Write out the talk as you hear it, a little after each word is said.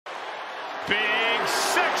Big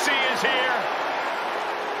Sexy is here.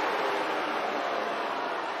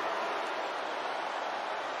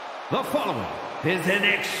 The following is an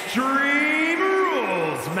Extreme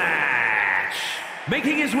Rules match.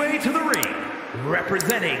 Making his way to the ring,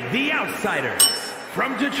 representing the Outsiders,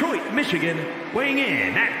 from Detroit, Michigan, weighing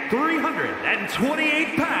in at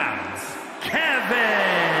 328 pounds, Kevin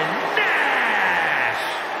Nash.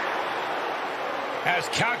 As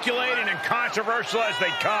calculated and controversial as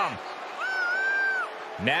they come.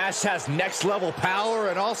 Nash has next-level power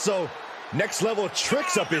and also next-level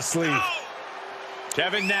tricks up his sleeve.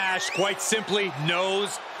 Kevin Nash, quite simply,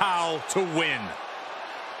 knows how to win.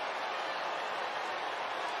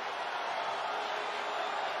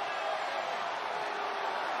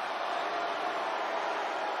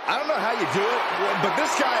 I don't know how you do it, but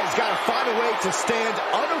this guy has got to find a way to stand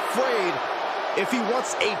unafraid if he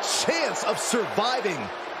wants a chance of surviving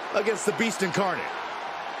against the Beast Incarnate.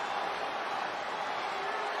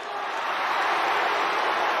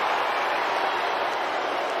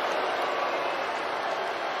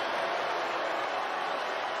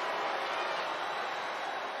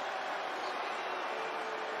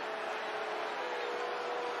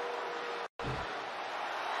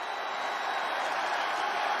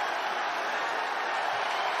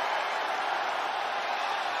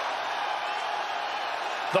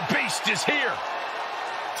 The Beast is here.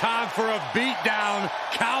 Time for a beatdown,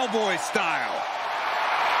 cowboy style.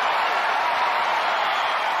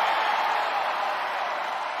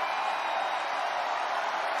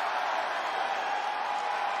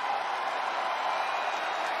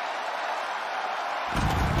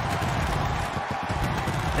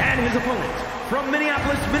 And his opponent, from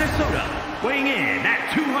Minneapolis, Minnesota, weighing in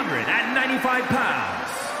at 295 pounds,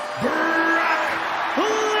 Brock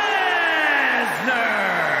Lesnar.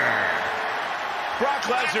 Brock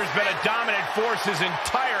Lesnar's been a dominant force his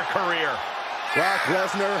entire career. Brock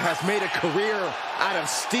Lesnar has made a career out of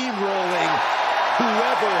steamrolling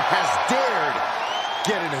whoever has dared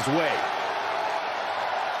get in his way.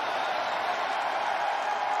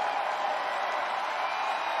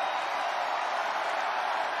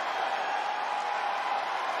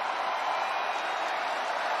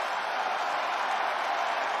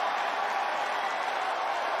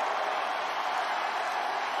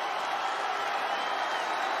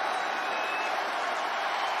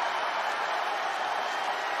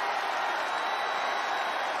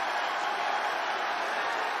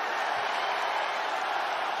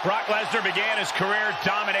 Brock Lesnar began his career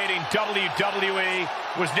dominating WWE,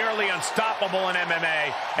 was nearly unstoppable in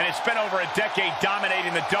MMA, and it's been over a decade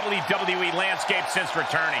dominating the WWE landscape since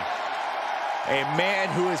returning. A man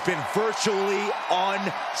who has been virtually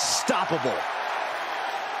unstoppable.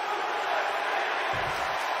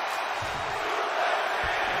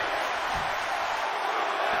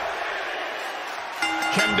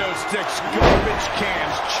 Kendo sticks, garbage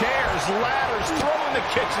cans, chairs, ladders, throw in the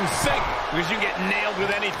kitchen sink because you get nailed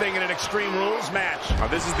with anything in an Extreme Rules match.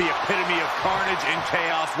 This is the epitome of carnage and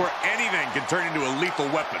chaos where anything can turn into a lethal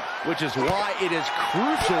weapon. Which is why it is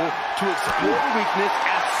crucial to explore the weakness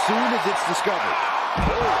as soon as it's discovered.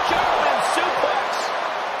 German suplex.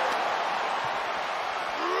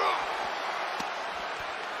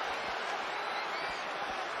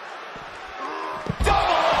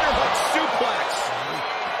 Double underhook suplex.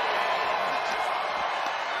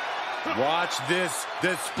 Watch this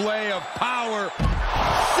display of power.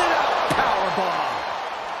 Sit-out powerbomb.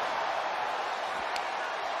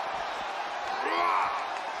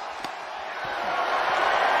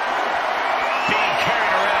 Being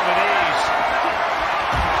carried around with ease.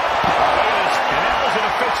 And that was an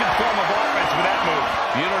efficient form of offense with that move.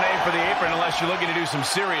 You don't aim for the apron unless you're looking to do some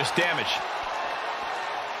serious damage.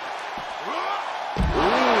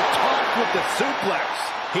 Ooh, topped with the suplex.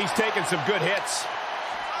 He's taking some good hits.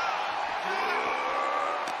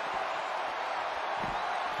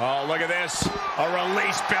 Oh, look at this. A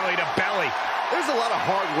release belly to belly. There's a lot of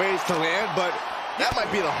hard ways to land, but that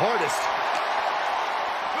might be the hardest.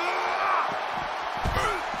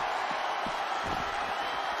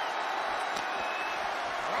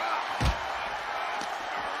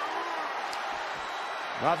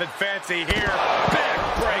 Nothing fancy here.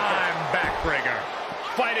 Backbreaker. Backbreaker.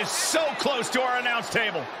 Fight is so close to our announce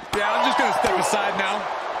table. Yeah, I'm just going to step aside now.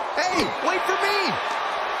 Hey, wait for me.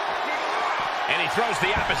 And he throws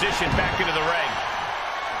the opposition back into the ring.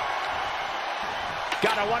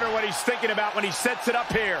 Gotta wonder what he's thinking about when he sets it up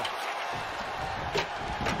here.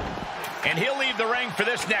 And he'll leave the ring for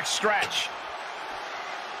this next stretch.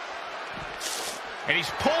 And he's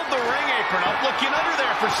pulled the ring apron up, looking under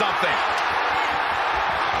there for something.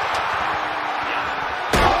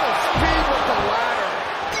 Oh, speed with the ladder.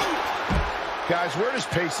 Guys, where does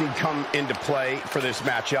pacing come into play for this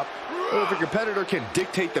matchup? Well, if a competitor can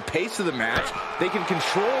dictate the pace of the match, they can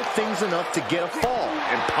control things enough to get a fall,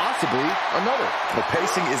 and possibly another. But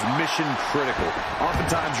pacing is mission critical.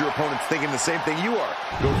 Oftentimes your opponent's thinking the same thing you are.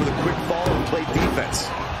 Go for the quick fall and play defense.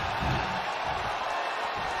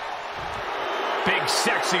 Big,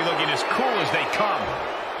 sexy looking, as cool as they come.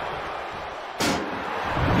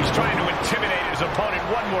 He's trying to intimidate his opponent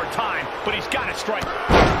one more time, but he's got to strike.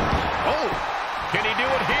 Oh, can he do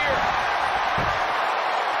it here?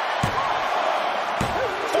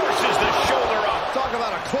 Forces the shoulder up. Talk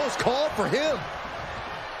about a close call for him.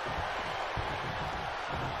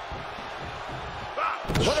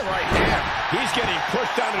 What a right hand. He's getting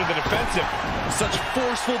pushed down into the defensive. Such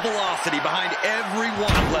forceful velocity behind every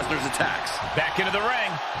one of Lesnar's attacks. Back into the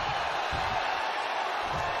ring.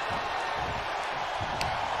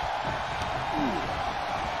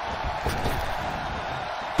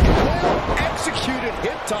 Executed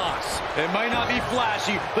hip toss. It might not be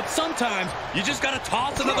flashy, but sometimes you just got to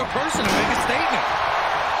toss another person to make a statement.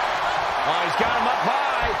 Oh, he's got him up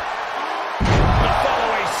high. The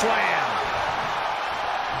follow-away slam.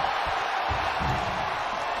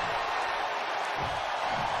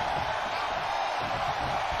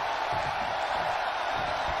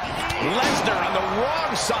 Lesnar on the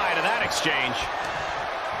wrong side of that exchange.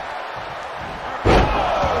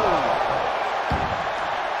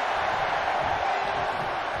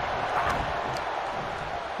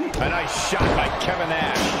 A nice shot by Kevin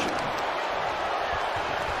Nash.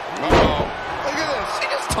 Uh-oh. Look at this. He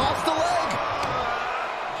just tossed the leg.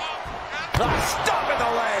 Stop at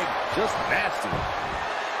the leg. Just nasty.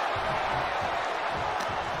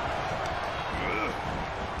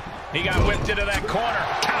 He got whipped into that corner.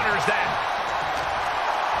 Counters that.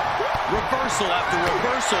 Reversal after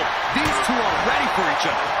reversal. These two are ready for each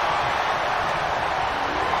other.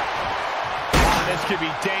 Oh, this could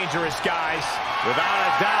be dangerous, guys. Without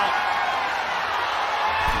a doubt.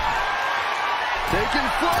 Taking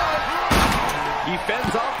flight. He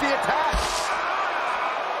fends off the attack.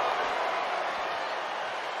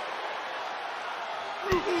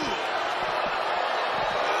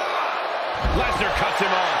 Lesnar cuts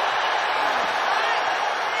him off.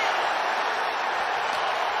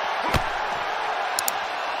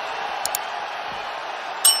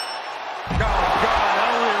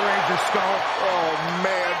 Oh,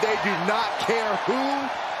 man, they do not care who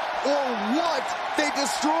or what they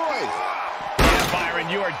destroy. Yeah, Byron,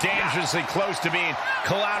 you are dangerously close to being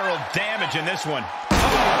collateral damage in this one.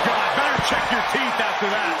 Oh, God, better check your teeth after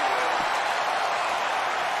that.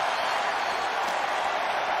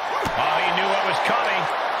 Oh, he knew what was coming.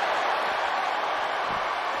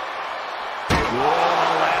 Whoa,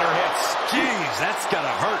 the ladder hits. Jeez, that's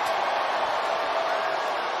gotta hurt.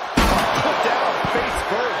 Put down face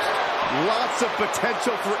first. Lots of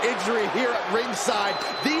potential for injury here at ringside.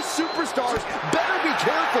 These superstars better be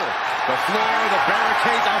careful. The floor, the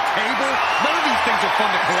barricades, our table, none of these things are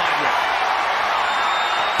fun to collide with.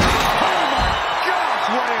 Oh, my gosh,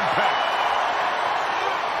 what impact.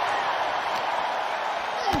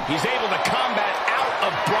 He's able to combat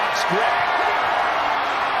out of Brock's grip.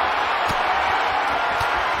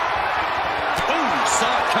 Ooh,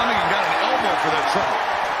 saw it coming and got an elbow for that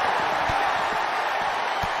trouble.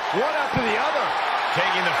 One after the other.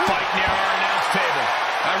 Taking the fight near our announce table.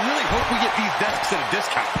 I really hope we get these desks at a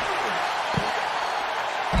discount.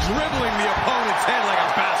 Dribbling the opponent's head like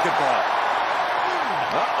a basketball.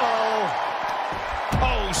 Uh-oh.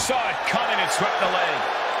 Oh, saw it coming and swept the leg.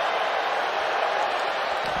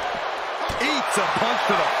 Eats a punch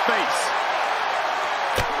to the face.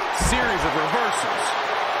 Series of reversals.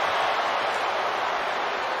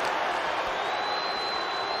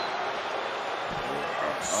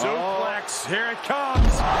 Suplex, here it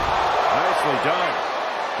comes. Nicely done.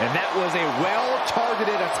 And that was a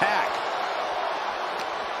well-targeted attack.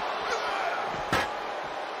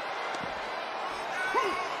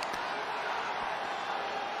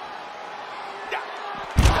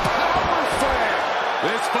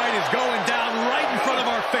 This fight is going down right in front of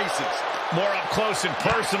our faces. More up close and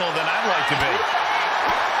personal than I'd like to be.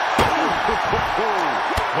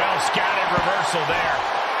 Well scouted reversal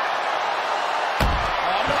there.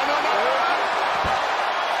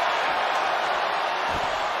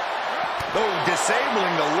 Oh,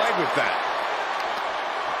 disabling the leg with that.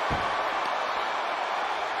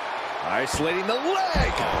 Isolating the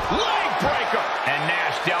leg. Leg breaker. And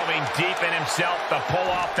Nash delving deep in himself to pull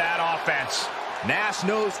off that offense. Nash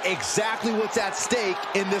knows exactly what's at stake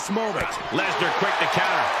in this moment. Lesnar quick to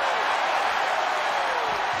counter.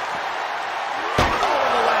 Oh,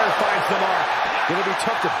 the ladder finds the mark. Gonna be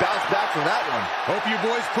tough to bounce back from that one. Hope you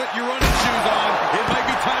boys put your running shoes on. It might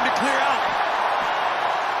be time to clear out.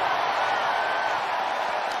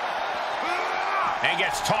 And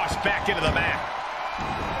gets tossed back into the mat.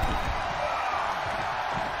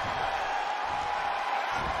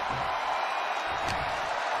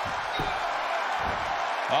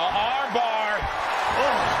 Armbar.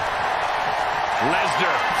 Oh.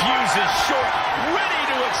 Lesnar fuses short, ready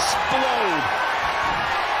to explode.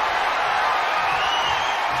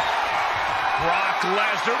 Brock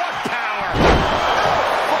Lesnar, what power!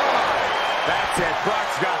 That's it.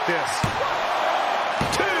 Brock's got this.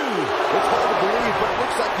 2. It's hard to believe, but it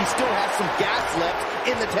looks like he still has some gas left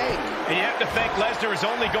in the tank. And you have to think Lesnar is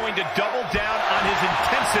only going to double down on his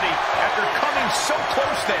intensity after coming so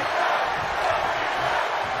close there.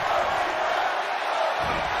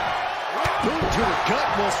 Boot to the gut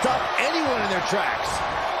will stop anyone in their tracks.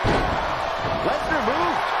 Lesnar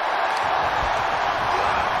moved.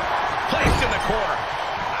 Placed in the corner.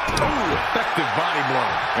 Ooh, effective body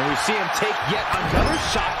blow. And we see him take yet another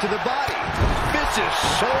shot to the body. Vicious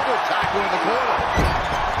shoulder tackle in the corner.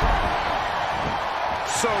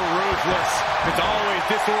 So ruthless. It's always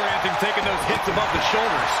disorienting taking those hits above the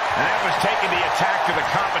shoulders. And that was taking the attack to the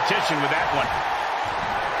competition with that one.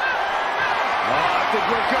 I think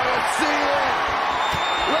we're gonna see it.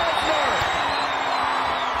 Lesnar.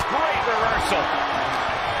 Great reversal.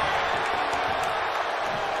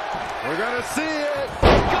 We're gonna see it.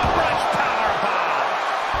 Gut-wrench powerbomb.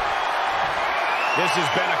 This has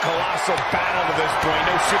been a colossal battle to this point.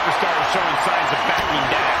 No superstar is showing signs of backing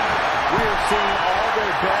down. We are seeing all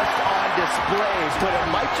their best on displays, but it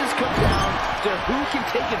might just come down to who can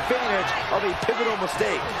take advantage of a pivotal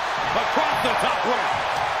mistake. Across the top rope.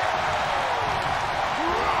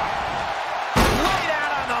 Laid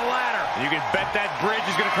out on the ladder. You can bet that bridge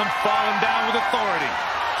is going to come falling down with authority.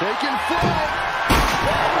 Taking flight.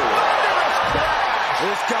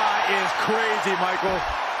 This guy is crazy, Michael.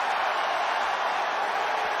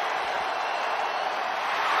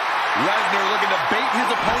 Lesnar looking to bait his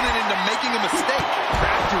opponent into making a mistake.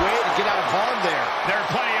 Craft away to get out of harm there. There are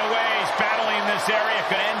plenty of ways battling in this area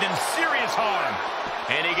could end in serious harm.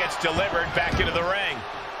 And he gets delivered back into the ring.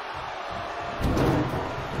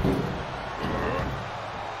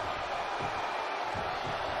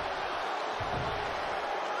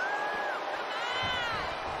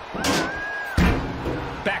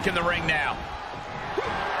 Back in the ring now. Oh,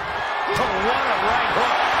 what a right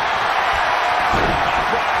hook.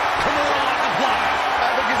 Come on, the block. I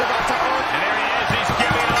think he's about to earn. And there he is. He's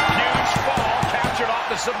giving a huge fall. Captured off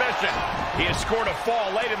the submission. He has scored a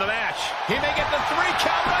fall late in the match. He may get the 3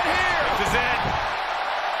 count right here. This is it.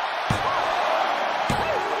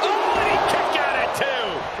 Oh, and he kicked out at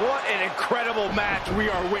 2. What an incredible match we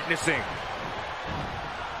are witnessing.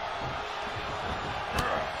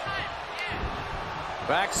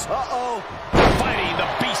 Backs. Uh-oh. Fighting the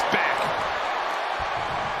beast back.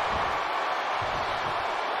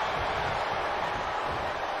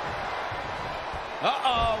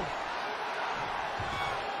 Uh-oh.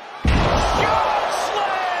 Choke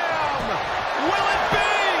slam! Will it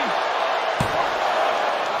be?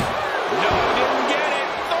 No, didn't get it.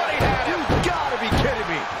 Thought he had it. You gotta be kidding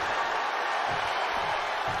me.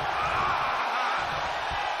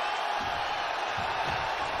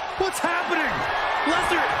 What's happening?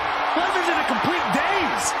 Lesnar's in a complete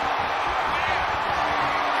daze.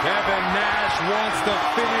 Kevin Nash wants to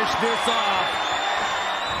finish this off.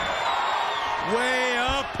 Way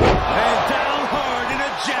up and down hard in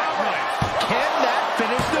a jackknife. Can that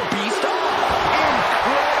finish the beast off?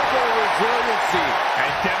 Incredible resiliency.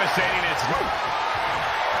 As devastating as...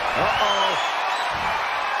 Uh-oh.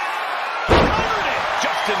 Covered it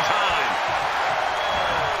just in time.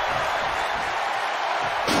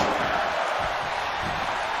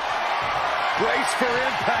 Brace for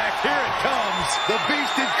impact. Here it comes. The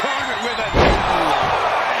beast incarnate with a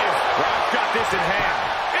dive. Brock got this in hand.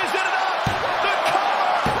 Is it enough? The cover.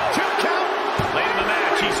 2 count. Late in the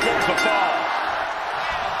match, he scores a fall.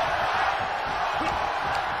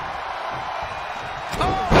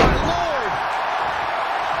 Oh, my Lord.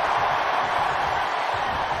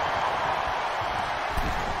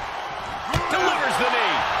 Delivers the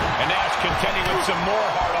knee. And Nash contending with some more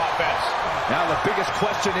hard offense. Now the biggest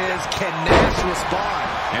question is, can Nash respond?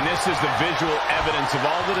 And this is the visual evidence of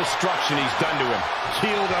all the destruction he's done to him.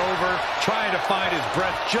 Keeled over, trying to find his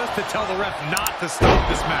breath just to tell the ref not to stop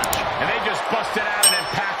this match. And they just busted out an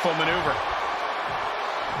impactful maneuver.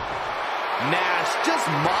 Nash just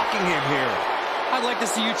mocking him here. I'd like to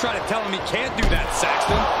see you try to tell him he can't do that,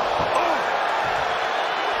 Saxton. Oh!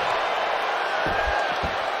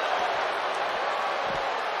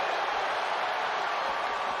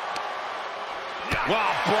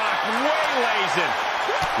 Brock waylays him.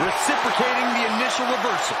 Reciprocating the initial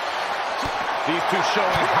reversal. These two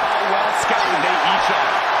showing how well scouted they each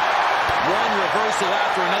are. One reversal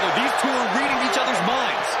after another. These two are reading each other's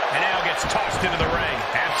minds. And now gets tossed into the ring.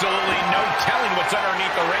 Absolutely no telling what's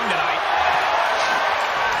underneath the ring tonight.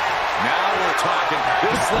 Now we're talking.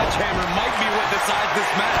 This sledgehammer might be what decides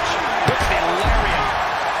this match. What's the lariat?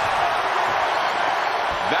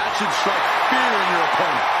 That should strike fear in your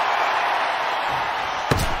opponent.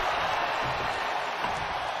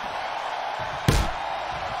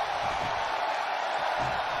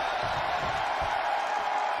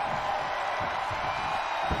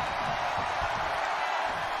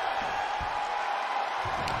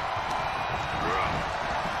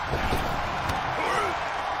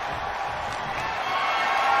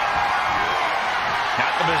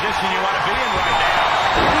 Not the position you want to be in right now.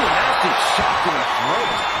 Ooh, nasty shot to the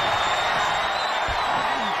throat.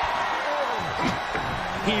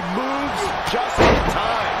 He moves just in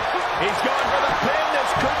time. He's going for the pin.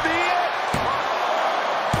 This could be it.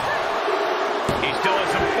 He still has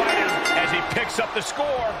some fight in him as he picks up the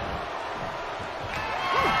score.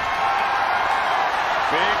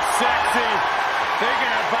 Big Sexy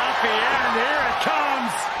thinking about the end. Here it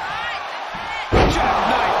comes.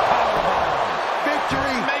 Jackknife powerbomb.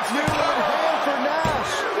 Victory makes new in hand for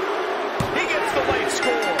Nash. He gets the late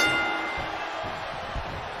score.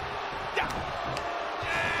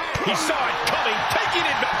 He saw it coming, taking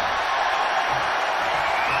it back.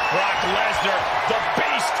 Brock Lesnar, the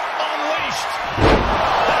beast unleashed.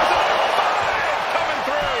 There's a 5 coming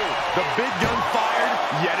through. The big gun fired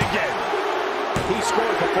yet again. He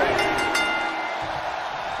scored the fall.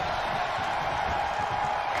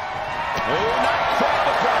 Oh, not quite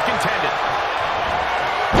what Brock intended.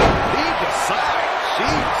 He decides.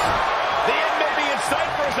 Jeez. The end may be in sight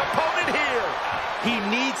for his opponent here. He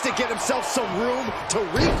needs to get himself some room to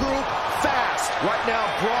regroup fast. Right now,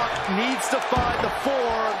 Brock needs to find the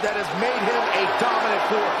form that has made him a dominant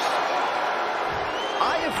force.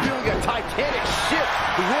 I am feeling a titanic shift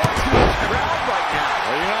roar through this crowd right now.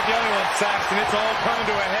 Well, you're not the only one, Saxton. It's all coming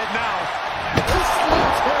to a head now. This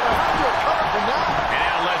slips here. How do you recover from that? And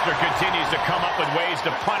now Lesnar continues to come up with ways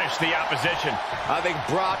to punish the opposition. I think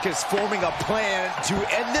Brock is forming a plan to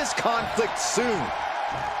end this conflict soon.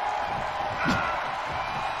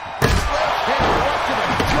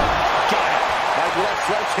 That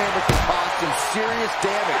sledgehammer can cause some serious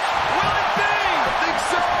damage. Will it be? I think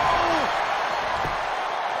so.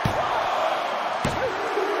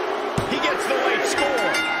 He gets the late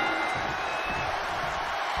score.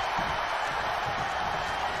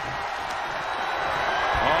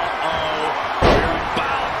 Uh-oh. We're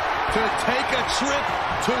about To take a trip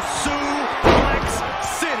to Suplex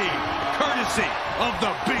City, courtesy of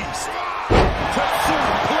the Beast. To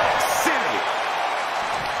Suplex City.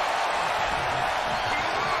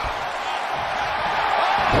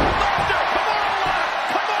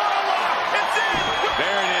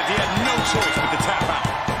 There it is. He had no choice but to tap out.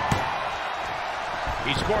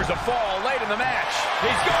 He scores a fall late in the match.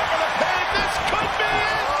 He's going for the pin. This could be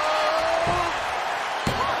it.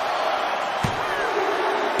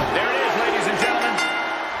 There it is, ladies and gentlemen.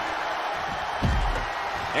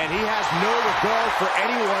 And he has no regard for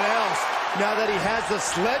anyone else now that he has the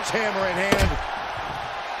sledgehammer in hand.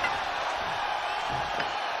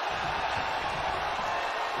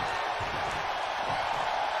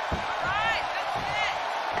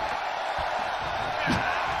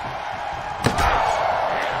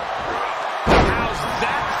 How's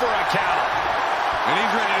that for a count? And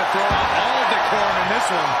he's ready to throw out all decorum in this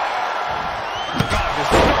one. God,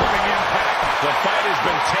 disturbing impact. The fight has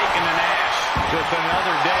been taken to Nash. Just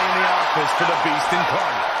another day in the office for the Beast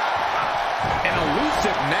incarnate. An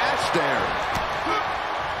elusive Nash there.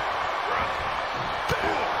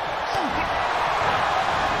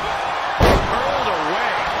 Hurled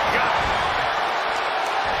away.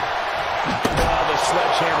 Oh, the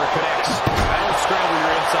sledgehammer connects. That'll scramble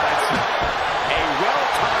your insides. A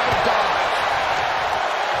well-timed dodge.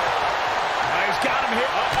 He's got him here.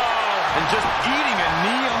 Uh-oh. And just eating a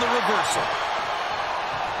knee on the reversal.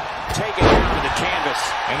 Taken down to the canvas.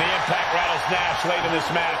 And the impact rattles Nash late in this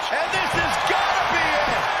match. And this has got to be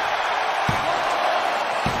it.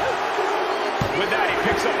 With that, he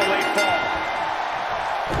picks up a late fall.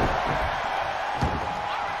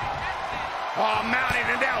 Oh, mounting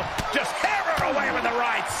it down. Just hammering away with the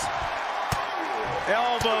rights.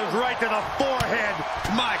 Elbows right to the forehead.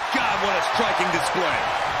 My God, what a striking display.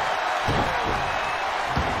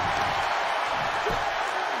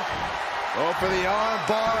 Go for the arm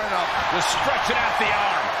bar and up. Just stretching out the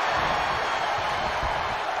arm.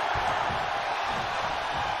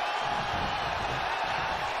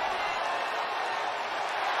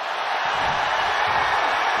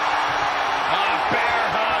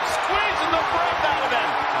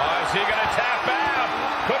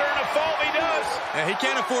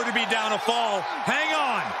 can't afford to be down a fall. Hang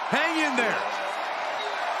on. Hang in there.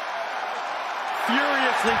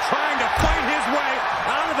 Furiously trying to fight his way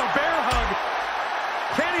out of the bear hug.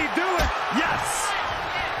 Can he do it? Yes.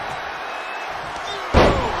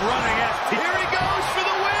 Oh, running ST. Here he goes for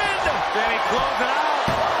the win. Can he close it out?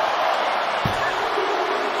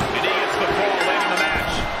 And he gets the fall late in the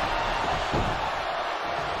match.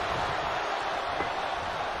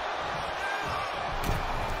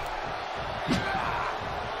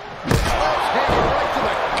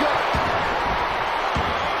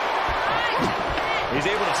 He's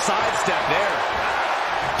able to sidestep there.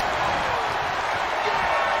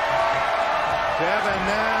 Kevin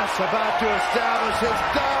Nash about to establish his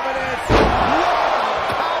dominance. What a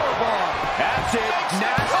powerbomb. That's it.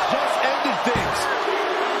 Nash just ended things.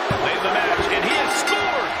 Late in the match, and he has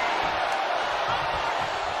scored.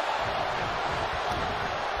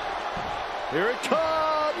 Here it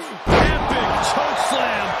comes. Epic choke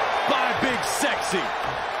slam by Big Sexy.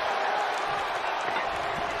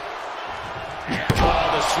 Oh,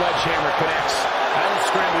 the sledgehammer connects. That'll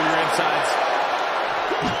scramble your insides.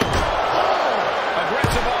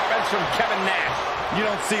 Aggressive offense from Kevin Nash. You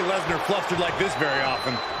don't see Lesnar flustered like this very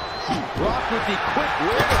often. Brock with the quick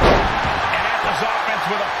win. And Atlas offense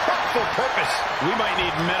with a hurtful purpose. We might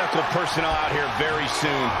need medical personnel out here very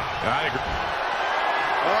soon. I agree.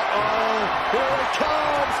 Uh-oh. Here it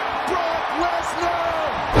comes. Brock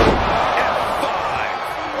Lesnar. F5.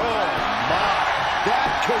 Oh, my.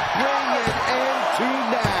 That could bring an end to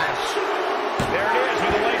Nash. There it is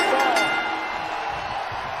with a late fall.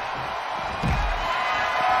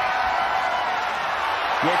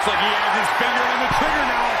 Looks like he has his finger on the trigger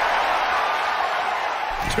now.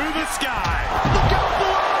 To the sky. Look out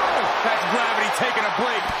below. That's gravity taking a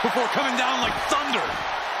break before coming down like thunder.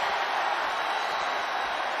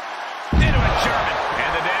 Into a German.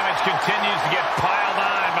 And the damage continues to get piled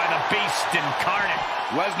on by the beast incarnate.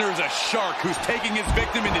 Lesnar is a shark who's taking his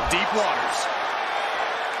victim into deep waters.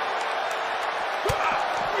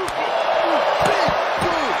 Big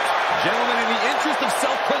boot. Gentlemen, in the interest of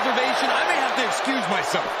self-preservation, I may have to excuse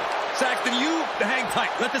myself. Saxton, you hang tight.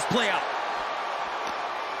 Let this play out.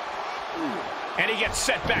 And he gets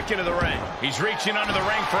set back into the ring. He's reaching under the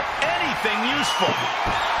ring for anything useful.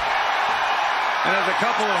 And as a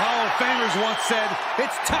couple of Hall of Famers once said,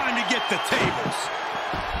 it's time to get the tables.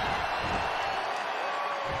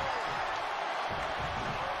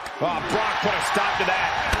 Oh, Brock put a stop to that.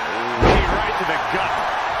 Knee right to the gut.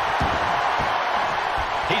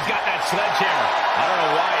 He's got that sledgehammer. I don't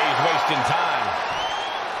know why he's wasting time.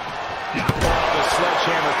 Oh, the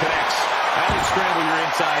sledgehammer connects. That'll scramble your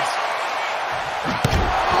insides. Oh,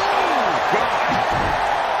 God.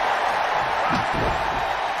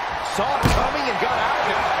 Saw it coming and got out of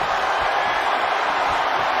it.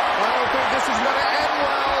 I don't think this is going to end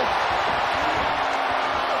well.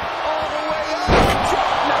 All the way up.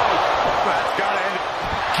 No. That's got to end it.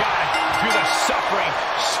 God, through the suffering,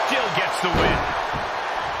 still gets the win.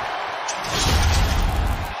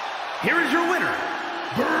 Here is your winner,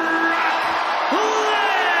 Brock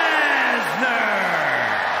Lesnar.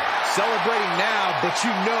 Celebrating now, but you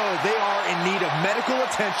know they are in need of medical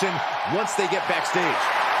attention once they get backstage.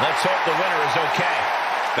 Let's hope the winner is okay.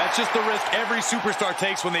 That's just the risk every superstar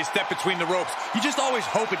takes when they step between the ropes. You just always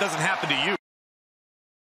hope it doesn't happen to you.